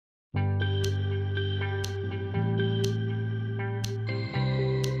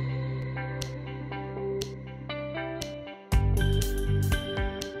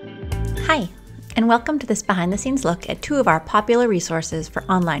Hi, and welcome to this behind-the-scenes look at two of our popular resources for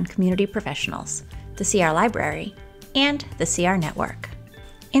online community professionals, the TheCR Library and the TheCR Network.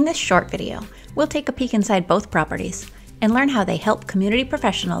 In this short video, we'll take a peek inside both properties and learn how they help community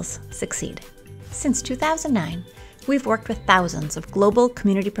professionals succeed. Since 2009, we've worked with thousands of global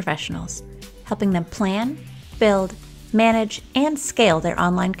community professionals, helping them plan, build, manage, and scale their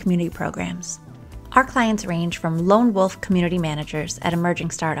online community programs. Our clients range from lone wolf community managers at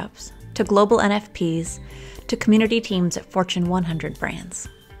emerging startups, to global NFPs, to community teams at Fortune 100 brands.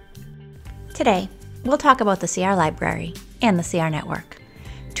 Today, we'll talk about the TheCR Library and the TheCR Network,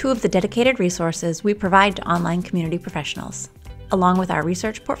 two of the dedicated resources we provide to online community professionals, along with our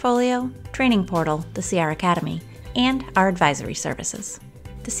research portfolio, training portal, the TheCR Academy, and our advisory services.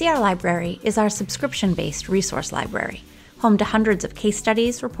 The TheCR Library is our subscription-based resource library, home to hundreds of case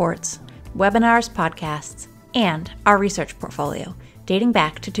studies, reports, webinars, podcasts, and our research portfolio, dating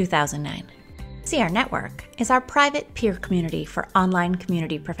back to 2009. TheCR Network is our private peer community for online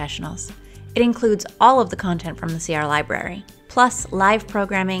community professionals. It includes all of the content from the TheCR Library, plus live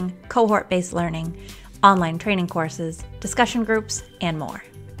programming, cohort-based learning, online training courses, discussion groups, and more.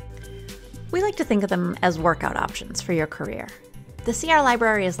 We like to think of them as workout options for your career. The TheCR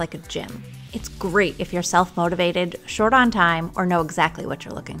Library is like a gym. It's great if you're self-motivated, short on time, or know exactly what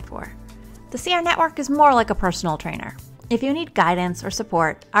you're looking for. The TheCR Network is more like a personal trainer. If you need guidance or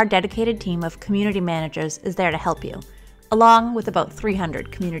support, our dedicated team of community managers is there to help you, along with about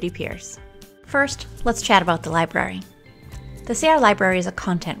 300 community peers. First, let's chat about the library. The TheCR Library is a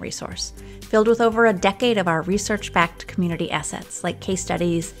content resource filled with over a decade of our research-backed community assets like case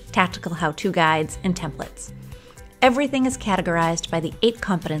studies, tactical how-to guides, and templates. Everything is categorized by the 8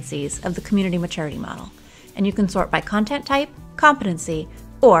 competencies of the community maturity model, and you can sort by content type, competency,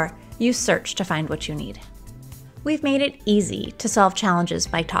 or use search to find what you need. We've made it easy to solve challenges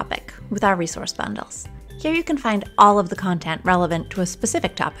by topic with our resource bundles. Here you can find all of the content relevant to a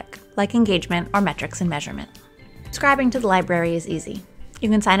specific topic, like engagement or metrics and measurement. Subscribing to the library is easy. You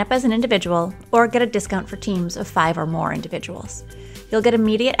can sign up as an individual or get a discount for teams of 5 or more individuals. You'll get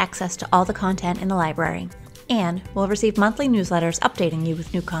immediate access to all the content in the library, and will receive monthly newsletters updating you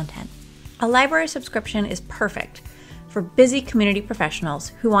with new content. A library subscription is perfect for busy community professionals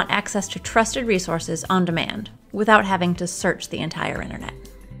who want access to trusted resources on demand without having to search the entire internet.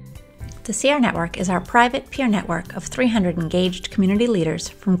 The TheCR Network is our private peer network of 300 engaged community leaders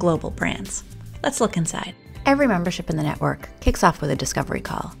from global brands. Let's look inside. Every membership in the network kicks off with a discovery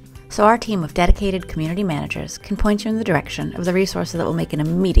call, so our team of dedicated community managers can point you in the direction of the resources that will make an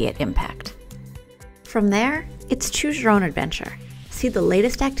immediate impact. From there, it's choose your own adventure. See the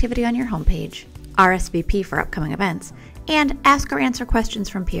latest activity on your homepage, RSVP for upcoming events, and ask or answer questions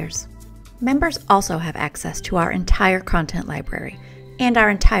from peers. Members also have access to our entire content library and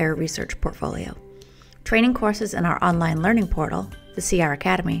our entire research portfolio. Training courses in our online learning portal, the TheCR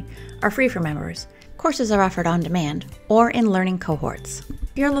Academy, are free for members. Courses are offered on demand or in learning cohorts.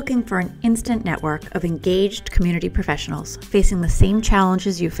 If you're looking for an instant network of engaged community professionals facing the same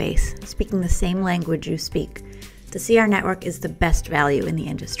challenges you face, speaking the same language you speak, the TheCR Network is the best value in the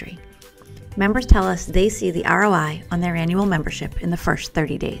industry. Members tell us they see the ROI on their annual membership in the first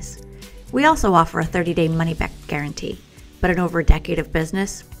 30 days. We also offer a 30-day money-back guarantee, but in over a decade of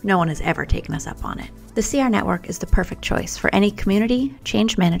business, no one has ever taken us up on it. The TheCR Network is the perfect choice for any community,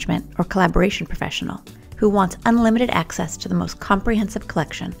 change management, or collaboration professional who wants unlimited access to the most comprehensive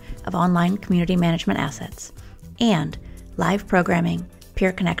collection of online community management assets and live programming,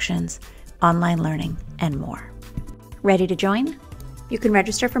 peer connections, online learning, and more. Ready to join? You can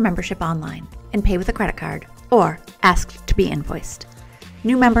register for membership online and pay with a credit card or ask to be invoiced.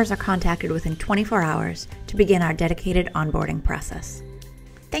 New members are contacted within 24 hours to begin our dedicated onboarding process.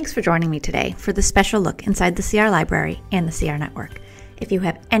 Thanks for joining me today for this special look inside the TheCR Library and the TheCR Network. If you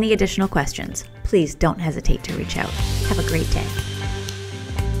have any additional questions, please don't hesitate to reach out. Have a great day.